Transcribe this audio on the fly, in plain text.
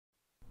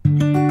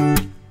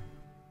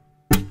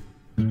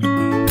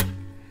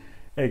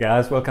Hey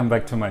guys, welcome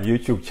back to my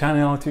YouTube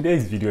channel.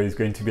 Today's video is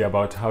going to be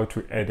about how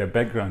to add a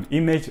background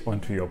image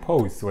onto your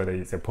post, whether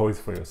it's a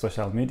post for your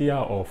social media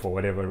or for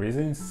whatever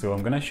reasons. So I'm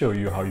going to show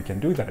you how you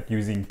can do that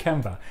using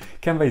Canva.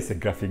 Canva is a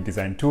graphic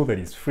design tool that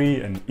is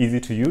free and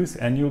easy to use,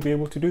 and you'll be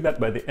able to do that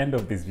by the end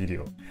of this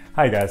video.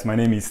 Hi guys, my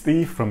name is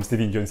Steve from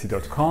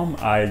stevenjonesy.com.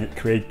 I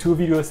create 2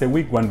 videos a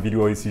week. One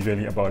video is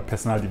usually about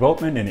personal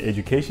development and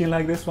education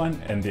like this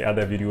one, and the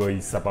other video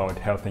is about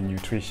health and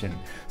nutrition.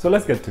 So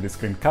let's get to the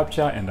screen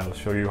capture and I'll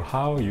show you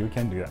how you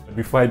can do that.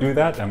 Before I do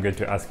that, I'm going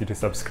to ask you to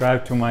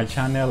subscribe to my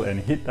channel and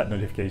hit that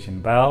notification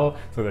bell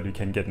so that you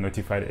can get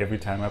notified every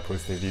time I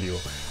post a video.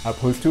 I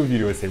post 2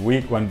 videos a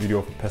week, one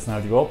video for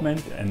personal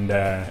development and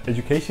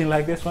education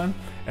like this one,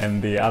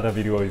 and the other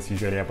video is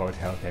usually about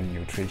health and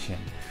nutrition.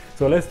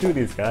 So let's do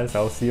this guys,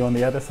 I'll see you on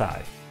the other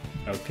side.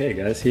 Okay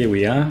guys, here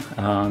we are.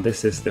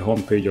 This is the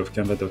homepage of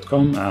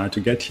canva.com. To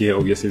get here,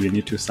 obviously we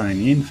need to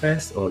sign in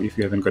first, or if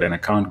you haven't got an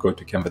account, go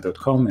to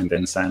canva.com and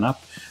then sign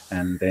up,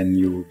 and then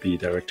you will be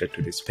directed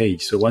to this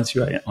page. So once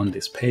you are on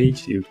this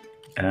page, you'll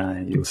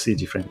see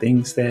different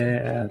things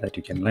there that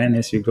you can learn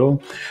as you go.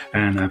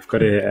 And I've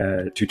got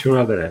a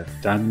tutorial that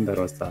I've done that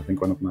was, I think,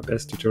 one of my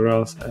best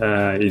tutorials.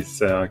 It's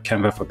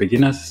Canva for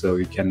beginners, so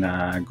you can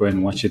go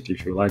and watch it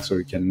if you like, so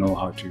you can know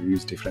how to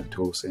use different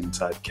tools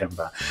inside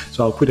Canva.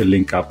 So I'll put a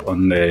link up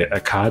on a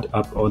card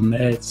up on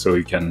there, so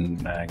you can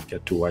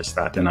get to watch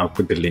that, and I'll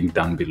put the link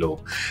down below.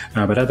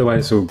 But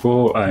otherwise, we'll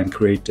go and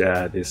create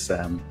this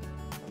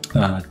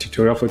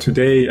tutorial for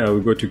today. We'll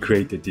go to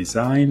create a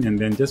design, and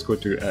then just go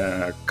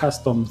to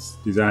custom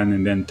design,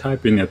 and then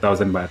type in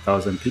 1000 by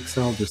 1000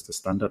 pixel, just the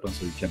standard one,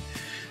 so you can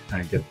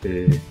get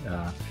the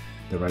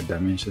right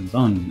dimensions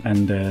on.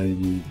 And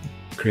you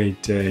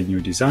create a new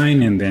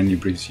design, and then it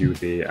brings you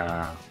the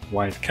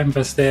white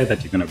canvas there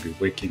that you're going to be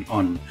working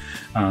on.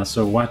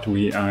 So what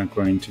we are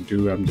going to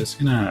do, I'm just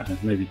gonna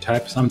maybe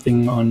type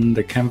something on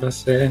the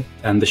canvas there,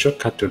 and the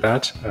shortcut to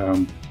that,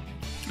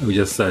 we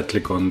just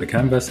click on the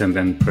canvas and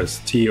then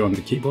press T on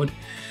the keyboard,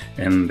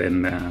 and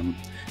then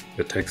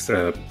the text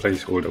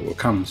placeholder will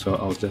come. So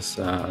I'll just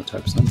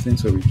type something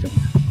so we can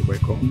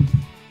work on.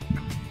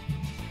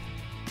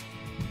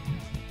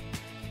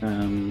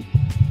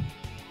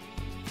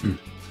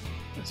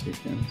 As you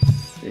can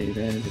see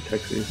there, the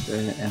text is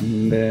there,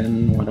 and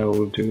then what I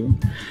will do,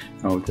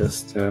 I'll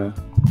just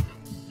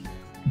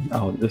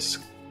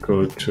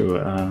go to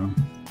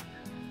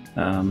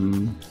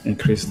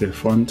increase the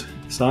font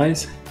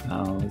size.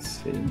 Let's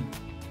see.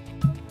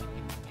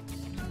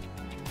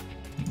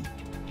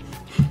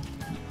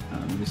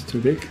 It's too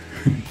big.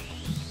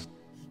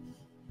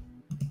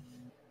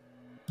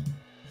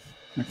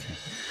 Okay.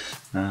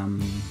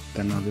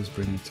 Then I'll just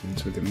bring it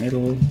into the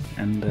middle,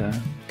 and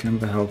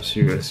Canva helps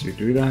you as you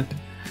do that.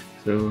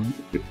 So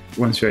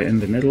once you're in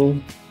the middle,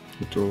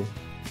 you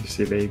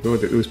see, there you go,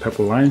 those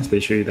purple lines, they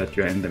show you that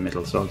you're in the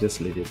middle. So I'll just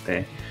leave it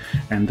there,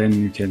 and then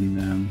you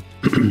can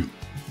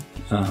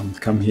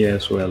come here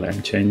as well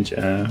and change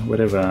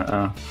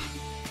whatever,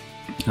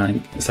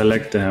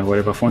 select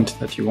whatever font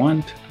that you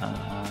want.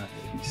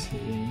 Let me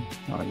see,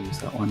 I'll use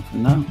that one for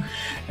now,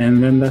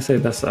 and then that's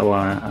it. That's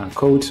our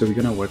code. So we're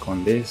gonna work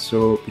on this.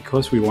 So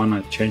because we want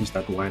to change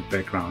that white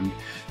background,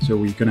 so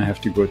we're gonna have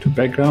to go to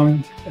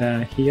background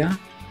here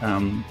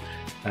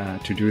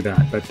to do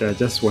that. But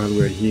just while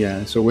we're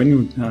here, so when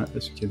you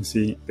as you can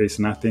see, there's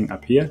nothing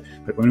up here,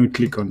 but when we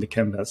click on the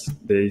canvas,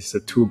 there is a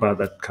toolbar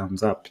that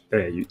comes up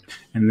there,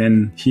 and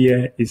then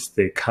here is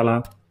the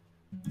color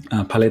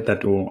palette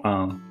that will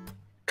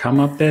come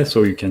up there,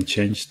 so you can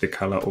change the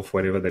color of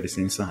whatever that is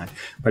inside.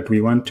 But we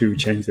want to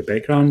change the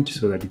background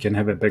so that you can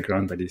have a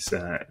background that is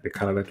the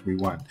color that we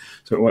want.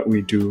 So what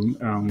we do,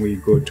 we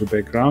go to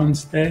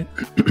backgrounds there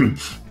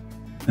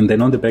and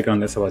then on the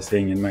background, as I was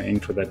saying in my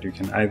intro, that you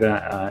can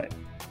either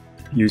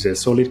use a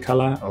solid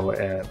color or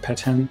a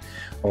pattern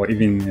or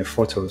even a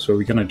photo. So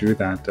we're gonna do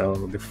that.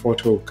 The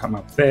photo will come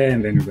up there,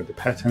 and then we've got the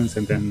patterns,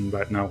 and then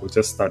right now we'll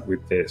just start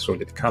with the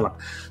solid color.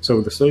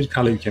 So the solid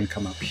color, you can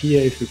come up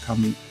here. If you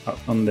come up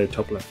on the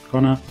top left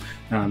corner,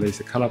 there's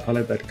a color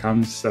palette that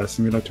comes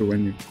similar to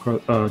when you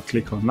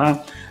click on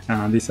that.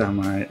 These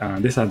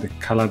are the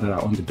color that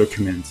are on the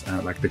documents,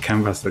 like the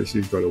canvas. That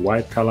you've got a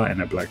white color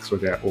and a black, so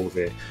they're all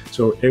there.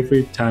 So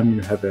every time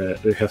you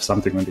have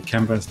something on the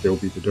canvas, there will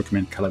be the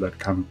document color that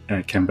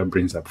Canva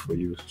brings up for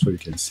you, so you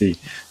can see.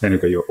 Then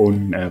you've got your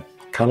own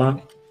color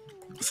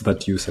so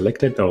that you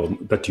selected or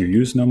that you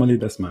use normally.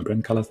 That's my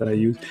brand colors that I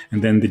use,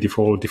 and then the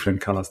default different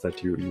colors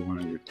that you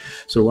want to use.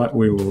 So what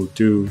we will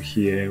do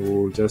here,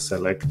 we'll just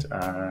select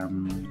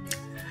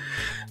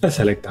let's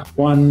select that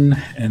one,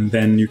 and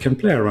then you can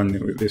play around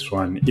with this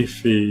one.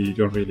 If you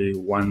don't really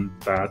want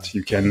that,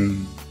 you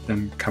can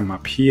then come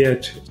up here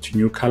to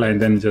new color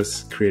and then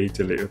just create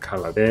a little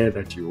color there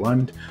that you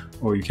want,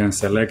 or you can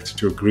select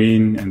to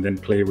green and then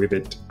play with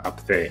it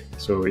up there.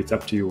 So it's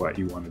up to you what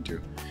you want to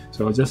do.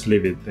 So I'll just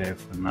leave it there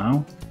for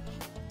now,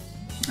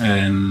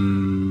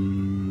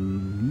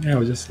 and yeah,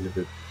 I'll just leave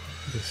it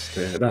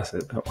That's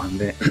it, that one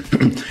there.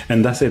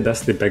 And that's it,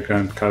 that's the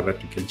background color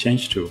that you can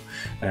change to.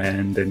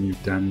 And then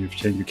you've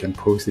changed, you can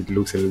post it,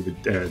 looks a little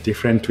bit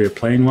different to a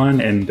plain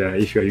one. And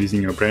if you're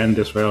using your brand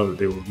as well,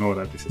 they will know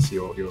that this is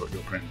your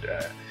brand,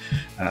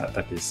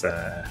 that is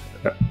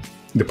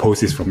the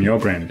post is from your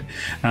brand.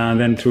 And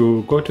then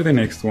to go to the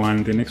next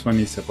one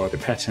is about the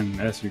pattern.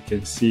 As you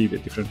can see, the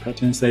different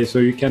patterns there. So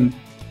you can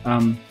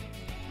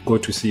go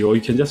to see, or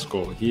you can just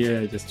go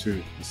here just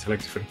to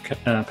select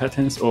different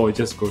patterns, or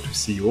just go to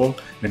see all,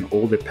 then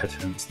all the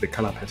patterns, the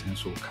color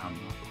patterns will come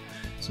up.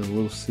 So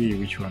we'll see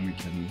which one we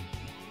can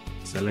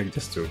select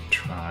just to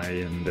try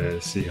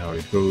and see how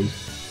it goes.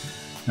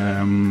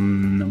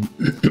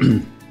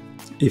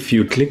 If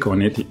you click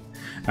on it,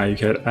 you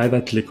can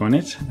either click on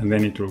it and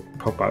then it will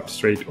pop up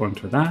straight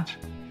onto that,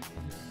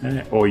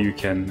 or you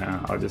can,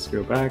 I'll just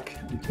go back,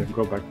 you can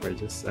go back by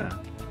just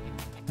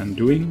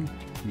undoing,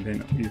 and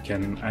then you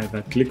can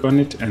either click on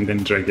it and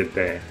then drag it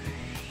there.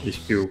 It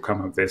will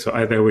come up there. So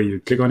either way, you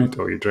click on it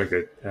or you drag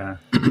it.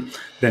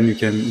 Then you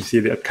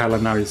see the color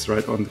now is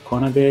right on the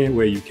corner there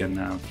where you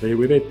can play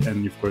with it,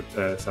 and you've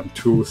got some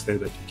tools there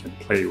that you can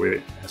play with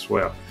it as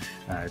well.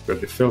 You've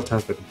got the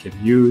filters that you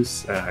can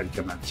use. You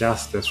can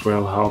adjust as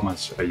well how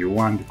much you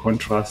want, the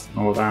contrast and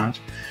all that.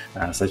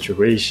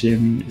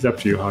 Saturation, it's up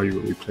to you how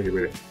you play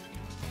with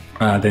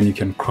it. Then you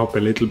can crop a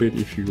little bit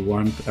if you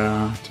want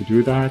to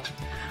do that,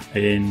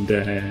 and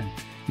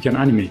you can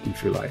animate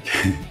if you like.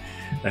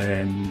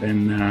 And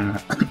then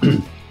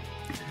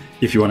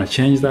if you want to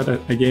change that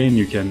again,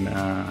 you can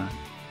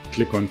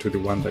click onto the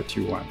one that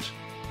you want.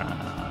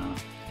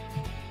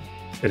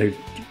 It'll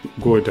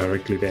go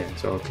directly there.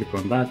 So I'll click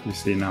on that. You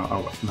see now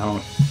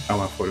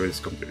our photo is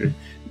completely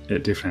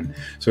different.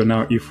 So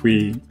now if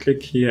we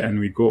click here and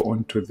we go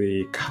onto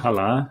the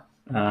color,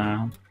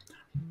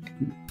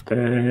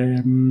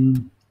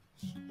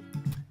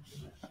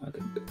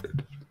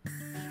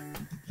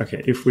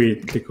 okay, if we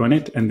click on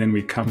it and then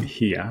we come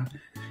here,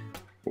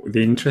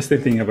 the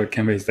interesting thing about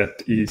Canva is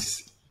that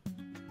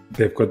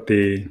they've got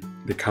the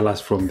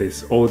colors from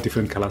this, all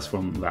different colors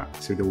from that.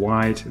 So the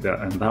white,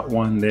 and that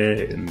one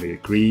there, and the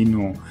green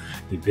or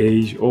the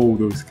beige, all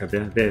those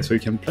they're there. So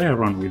you can play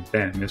around with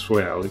them as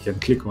well. You can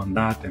click on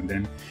that and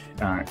then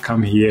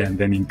come here and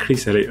then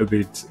increase a little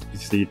bit. You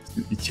see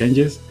it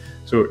changes.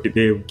 So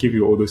they'll give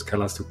you all those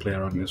colors to play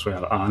around as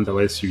well.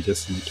 Otherwise, you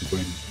just need to go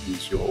and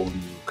use your own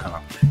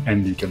color,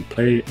 and you can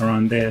play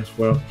around there as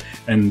well.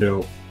 And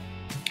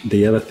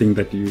the other thing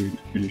that you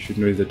should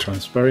know is the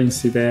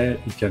transparency there.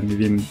 You can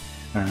even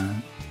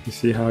you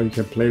see how you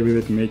can play with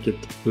it, make it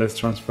less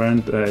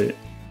transparent.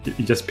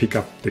 You just pick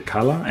up the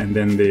color, and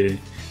then the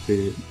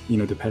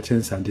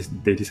patterns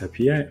they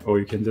disappear, or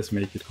you can just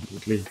make it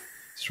completely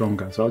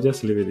stronger. So I'll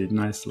just leave it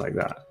nice like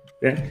that.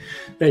 Yeah,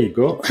 there you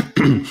go.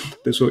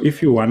 So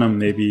if you wanna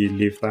maybe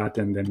leave that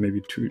and then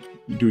maybe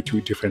do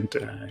two different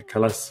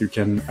colors, you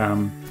can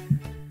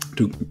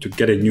to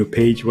get a new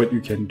page. What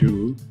you can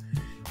do,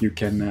 you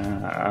can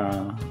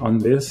on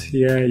this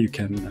here, you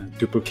can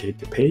duplicate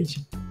the page.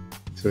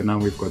 So now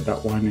we've got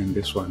that one and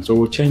this one. So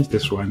we'll change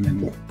this one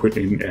and put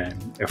in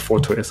a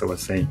photo, as I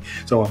was saying.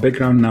 So our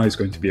background now is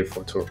going to be a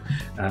photo.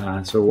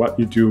 So what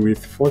you do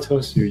with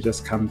photos, you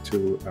just come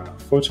to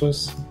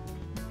photos,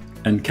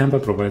 and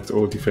Canva provides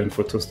all different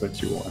photos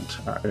that you want.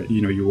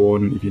 You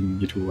won't even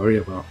need to worry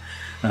about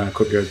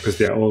copyright because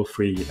they are all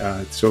free.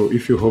 So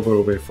if you hover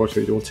over a photo,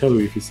 it will tell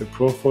you if it's a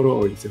pro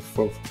photo or it's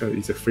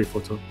a free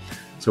photo.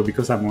 So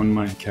because I'm on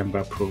my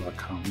Canva Pro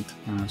account,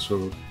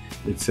 so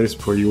it says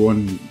Pro, you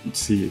won't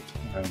see it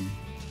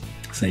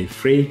say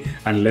free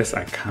unless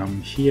I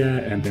come here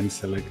and then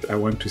select I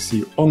want to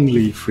see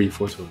only free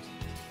photos.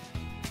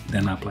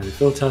 Then I apply the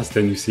filters,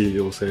 then you see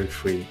it will say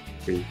free,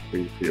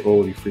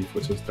 all the free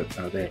photos that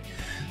are there.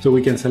 So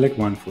we can select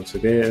one photo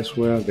there as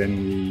well, then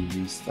we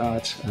use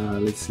that.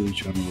 Let's see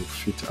which one will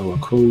fit our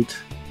code.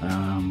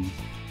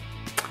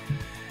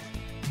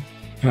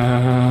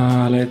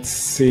 Let's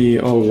see.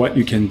 What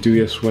you can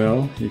do as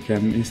well, you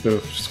can, instead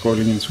of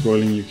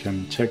scrolling, you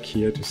can check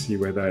here to see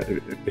whether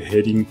the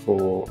heading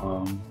for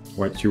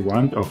what you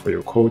want or for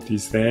your code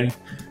is there.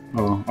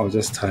 I'll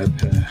just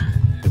type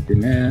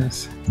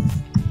happiness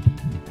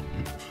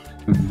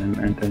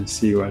and then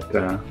see what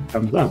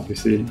comes up. You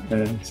see,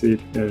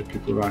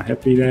 people are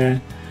happy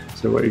there.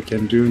 So what you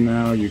can do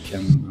now, you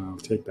can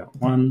take that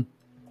one.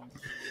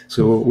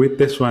 So with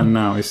this one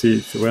now, you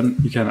see, when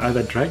you can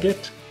either drag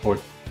it or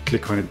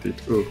click on it,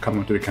 it will come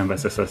onto the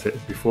canvas, as I said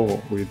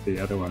before with the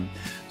other one.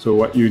 So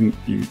what you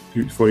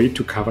for it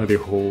to cover the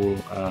whole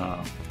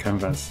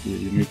canvas,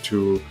 you need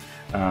to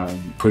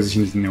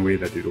position it in a way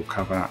that it will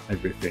cover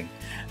everything,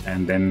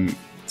 and then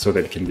so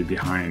that it can be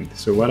behind.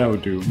 So what I'll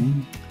do,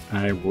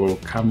 I will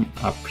come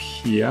up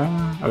here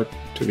out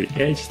to the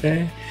edge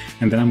there,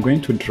 and then I'm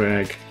going to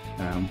drag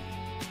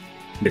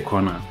the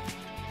corner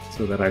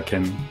so that I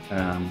can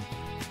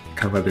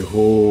cover the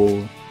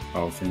whole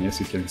thing, as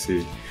you can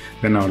see.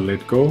 Then I'll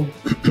let go,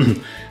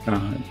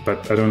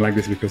 but I don't like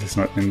this because it's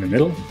not in the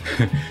middle.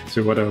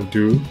 So what I'll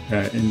do,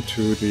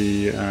 into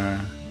the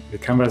the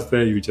canvas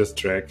there, you just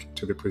drag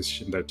to the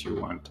position that you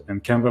want,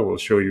 and Canva will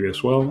show you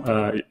as well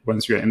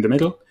once you are in the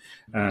middle,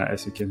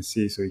 as you can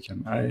see. So you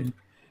can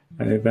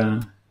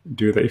either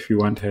do that. If you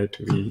want her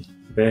to be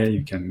there,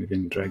 you can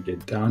even drag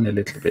it down a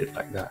little bit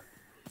like that.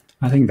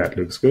 I think that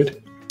looks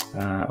good.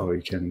 Or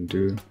you can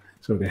do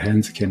so the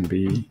hands can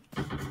be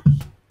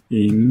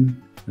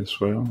in as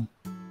well.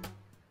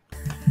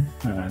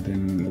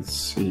 Then let's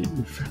see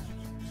if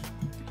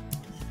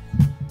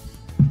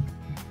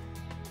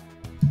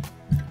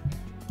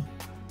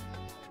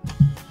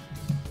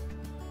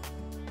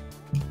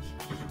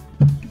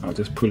I'll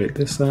just pull it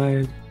this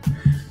side,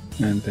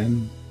 and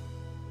then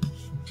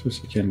so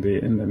she can be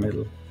in the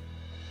middle.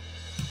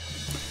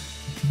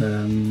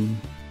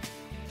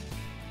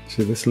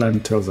 So this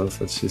line tells us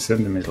that she's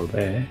in the middle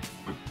there.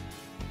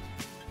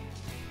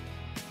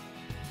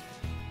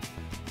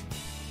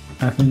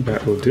 I think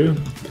that will do.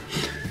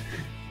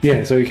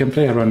 Yeah, so you can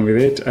play around with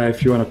it.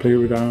 If you want to play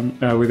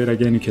with it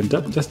again, you can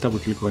just double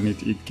click on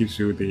it. It gives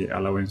you the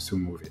allowance to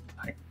move it.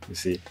 Like you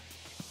see,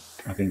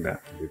 I think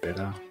that will be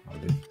better.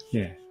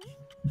 Yeah,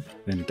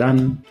 then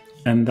done,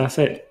 and that's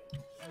it.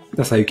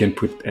 That's how you can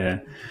put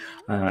a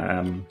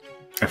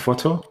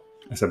photo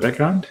as a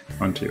background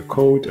onto your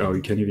code, or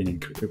you can even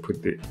put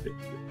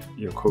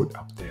your code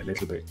up there a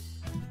little bit.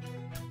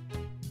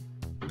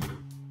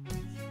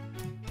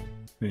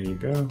 There you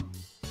go.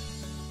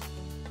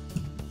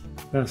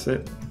 That's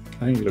it.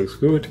 I think it looks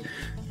good,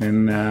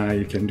 and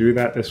you can do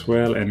that as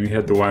well. And we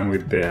had the one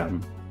with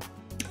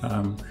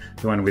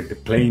the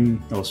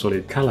plain or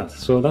solid colors.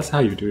 So that's how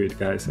you do it,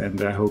 guys,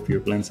 and I hope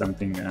you've learned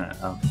something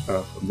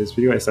from this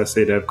video. As I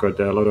said, I've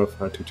got a lot of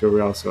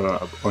tutorials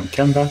on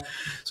Canva,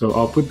 so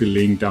I'll put the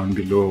link down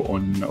below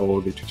on all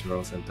the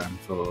tutorials I've done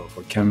for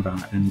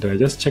Canva, and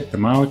just check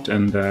them out,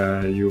 and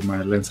you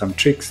might learn some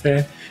tricks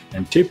there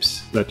and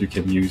tips that you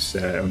can use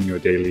on your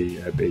daily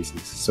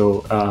basis.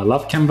 So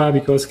love Canva,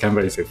 because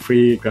Canva is a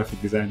free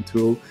graphic design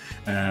tool,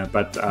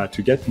 but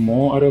to get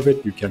more out of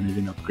it, you can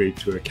even upgrade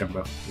to a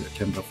Canva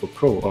for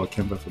Pro or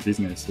Canva for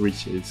Business,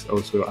 which is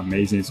also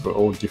amazing. It's got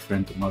all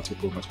different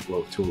multiple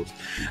tools.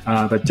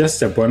 But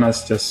just a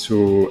bonus, just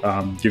to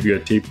give you a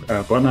tip,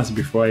 bonus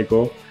before I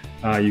go,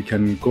 you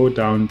can go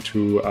down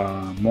to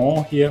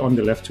more here on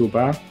the left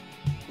toolbar,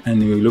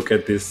 and you look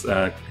at this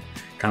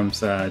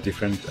comes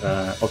different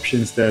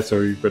options there.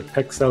 So you've got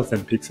Pexels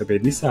and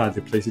Pixabay. These are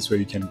the places where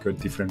you can get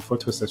different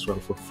photos as well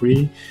for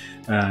free.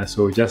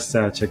 So just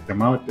check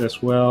them out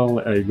as well.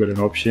 You've got an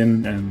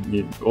option,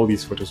 and all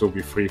these photos will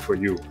be free for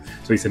you.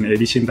 So it's an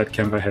addition that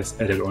Canva has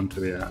added onto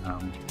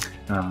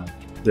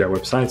their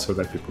website, so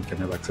that people can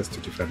have access to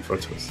different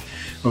photos.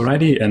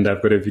 Alrighty, and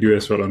I've got a video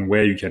as well on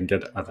where you can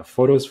get other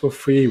photos for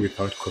free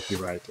without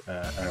copyright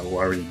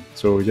worrying.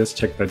 So just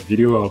check that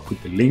video. I'll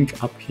put the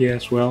link up here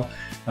as well,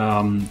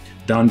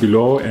 down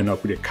below, and I'll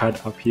put a card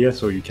up here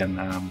so you can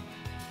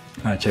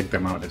check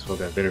them out as well.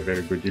 They're very,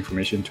 very good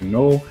information to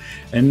know.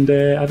 And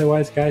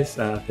otherwise, guys,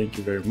 thank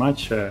you very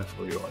much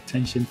for your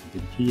attention, for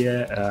being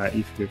here.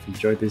 If you've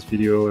enjoyed this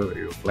video, or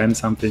you've learned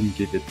something,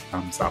 give it a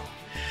thumbs up.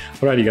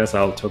 Alrighty, guys,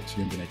 I'll talk to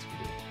you in the next video.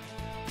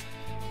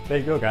 There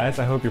you go, guys.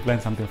 I hope you've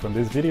learned something from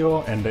this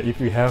video, and if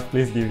you have,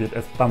 please give it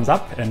a thumbs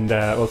up, and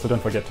also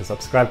don't forget to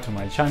subscribe to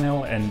my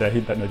channel and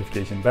hit that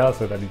notification bell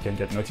so that you can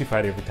get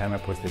notified every time I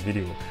post a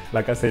video.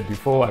 Like I said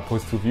before, I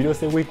post 2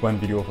 videos a week, one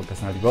video for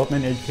personal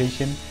development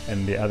education,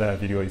 and the other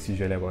video is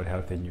usually about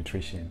health and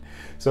nutrition.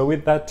 So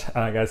with that,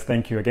 guys,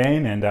 thank you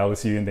again, and I will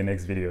see you in the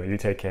next video. You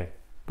take care.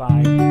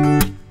 Bye.